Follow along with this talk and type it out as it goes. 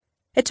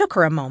It took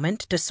her a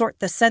moment to sort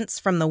the scents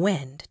from the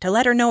wind to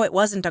let her know it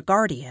wasn't a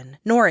guardian,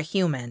 nor a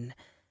human.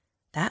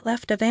 That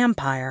left a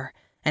vampire,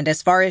 and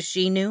as far as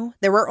she knew,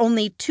 there were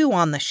only 2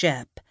 on the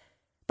ship.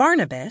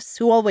 Barnabas,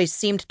 who always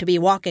seemed to be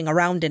walking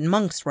around in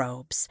monk's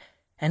robes,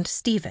 and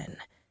Stephen.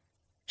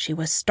 She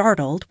was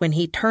startled when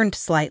he turned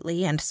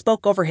slightly and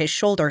spoke over his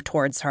shoulder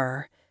towards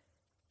her.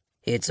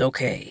 "It's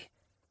okay.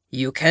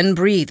 You can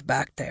breathe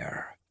back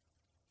there."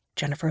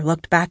 Jennifer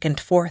looked back and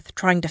forth,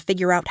 trying to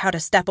figure out how to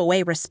step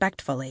away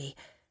respectfully,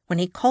 when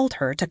he called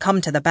her to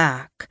come to the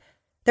back.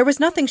 There was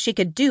nothing she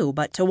could do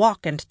but to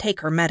walk and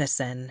take her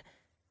medicine.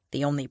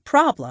 The only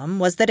problem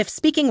was that if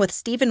speaking with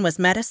Stephen was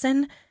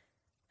medicine,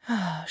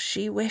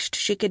 she wished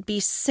she could be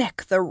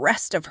sick the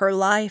rest of her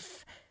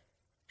life.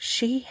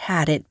 She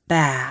had it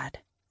bad.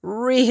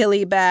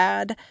 Really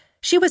bad.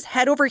 She was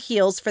head over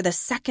heels for the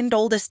 2nd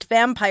oldest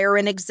vampire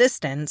in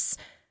existence.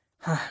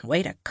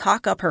 Way to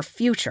cock up her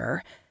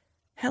future.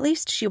 At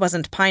least she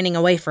wasn't pining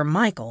away for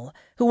Michael,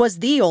 who was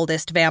the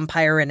oldest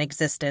vampire in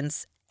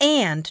existence,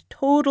 and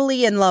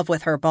totally in love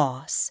with her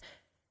boss.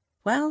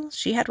 Well,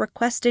 she had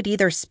requested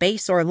either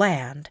space or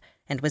land,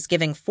 and was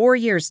giving 4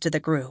 years to the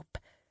group.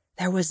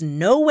 There was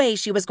no way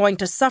she was going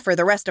to suffer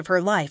the rest of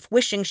her life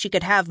wishing she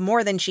could have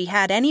more than she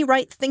had any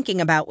right thinking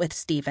about with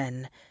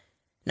Stephen.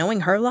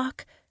 Knowing her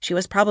luck, she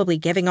was probably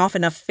giving off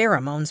enough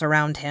pheromones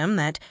around him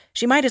that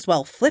she might as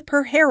well flip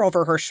her hair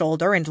over her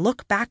shoulder and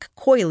look back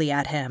coyly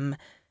at him.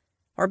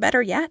 Or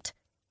better yet,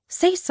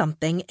 say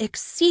something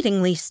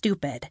exceedingly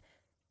stupid.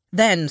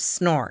 Then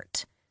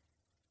snort.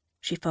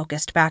 She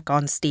focused back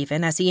on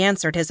Stephen as he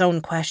answered his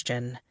own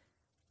question.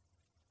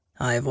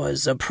 "I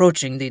was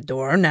approaching the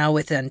door now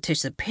with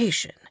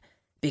anticipation,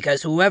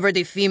 because whoever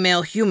the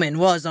female human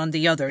was on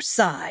the other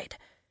side,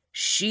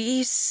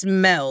 she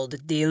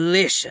smelled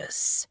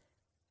delicious."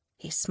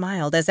 He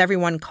smiled as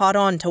everyone caught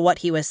on to what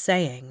he was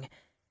saying.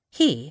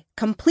 He,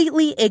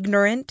 completely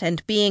ignorant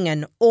and being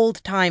an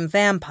old-time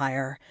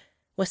vampire,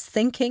 was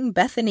thinking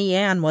Bethany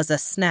Ann was a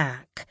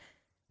snack.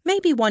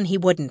 Maybe one he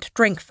wouldn't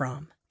drink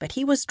from, but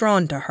he was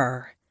drawn to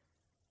her.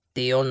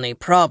 "The only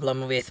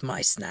problem with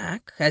my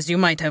snack, as you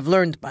might have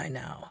learned by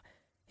now,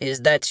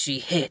 is that she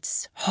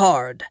hits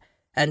hard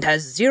and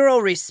has 0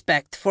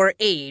 respect for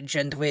age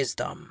and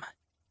wisdom."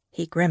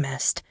 He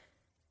grimaced.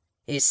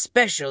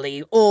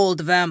 "Especially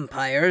old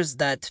vampires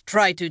that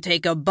try to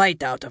take a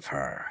bite out of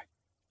her."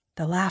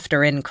 The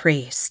laughter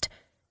increased.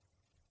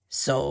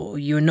 "So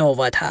you know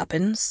what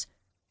happens?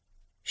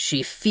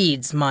 She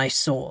feeds my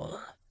soul."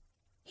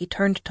 He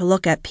turned to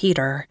look at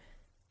Peter.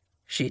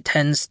 "She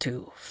tends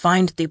to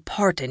find the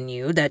part in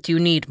you that you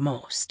need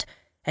most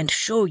and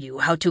show you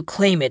how to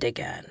claim it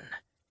again."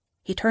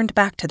 He turned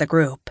back to the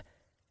group.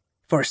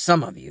 "For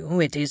some of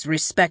you, it is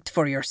respect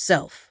for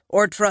yourself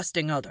or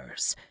trusting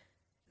others.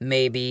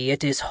 Maybe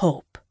it is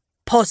hope,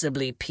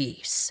 possibly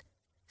peace."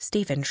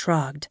 Stephen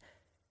shrugged.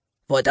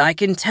 "What I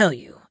can tell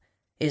you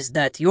is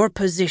that your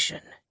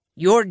position,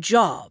 your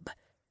job,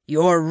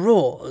 your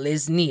role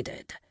is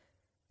needed.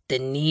 The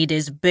need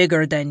is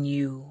bigger than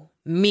you,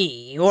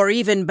 me, or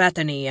even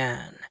Bethany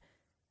Ann.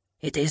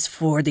 It is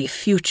for the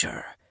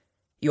future.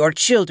 Your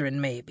children,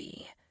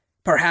 maybe.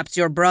 Perhaps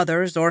your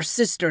brothers' or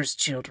sisters'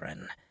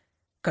 children.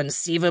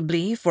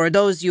 Conceivably for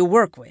those you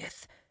work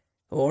with,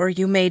 or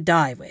you may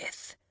die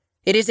with.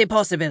 It is a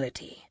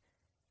possibility.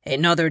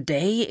 Another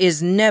day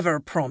is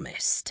never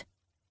promised."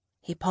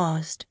 He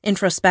paused,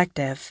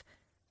 introspective.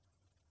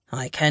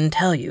 "I can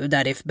tell you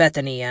that if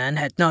Bethany Ann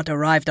had not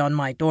arrived on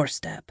my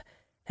doorstep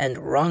and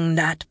rung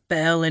that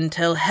bell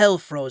until hell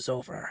froze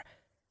over,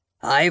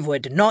 I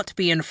would not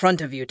be in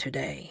front of you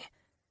today.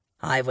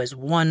 I was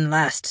one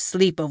last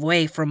sleep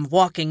away from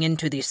walking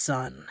into the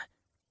sun."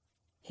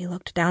 He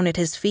looked down at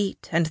his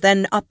feet and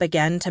then up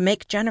again to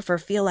make Jennifer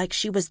feel like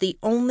she was the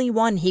only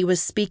one he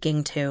was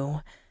speaking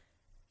to.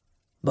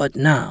 "But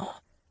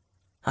now,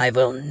 I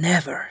will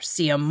never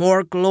see a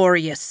more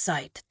glorious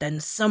sight than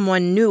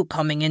someone new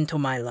coming into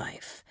my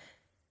life,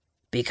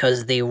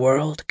 because the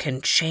world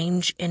can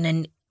change in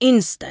an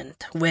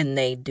instant when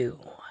they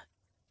do."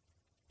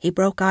 He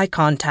broke eye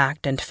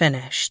contact and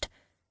finished.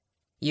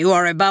 "You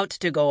are about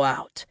to go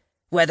out,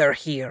 whether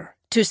here,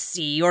 to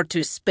sea, or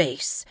to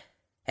space,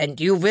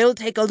 and you will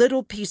take a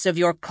little piece of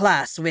your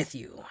class with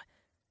you.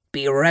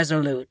 Be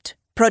resolute,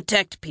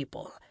 protect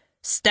people,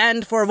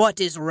 stand for what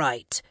is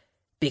right,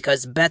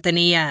 because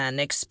Bethany Ann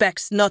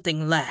expects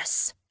nothing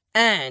less,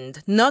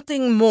 and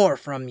nothing more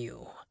from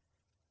you."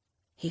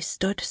 He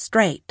stood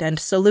straight and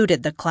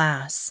saluted the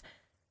class.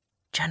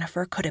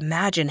 Jennifer could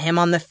imagine him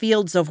on the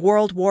fields of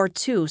World War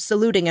II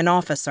saluting an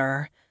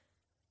officer.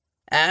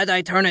 "Ad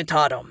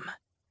aeternitatem."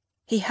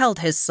 He held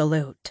his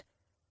salute.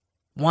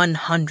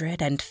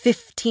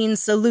 115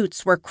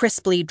 salutes were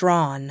crisply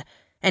drawn,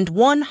 and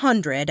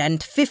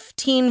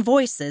 115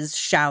 voices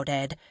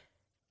shouted,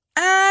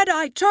 "Ad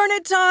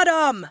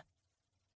aeternitatem!"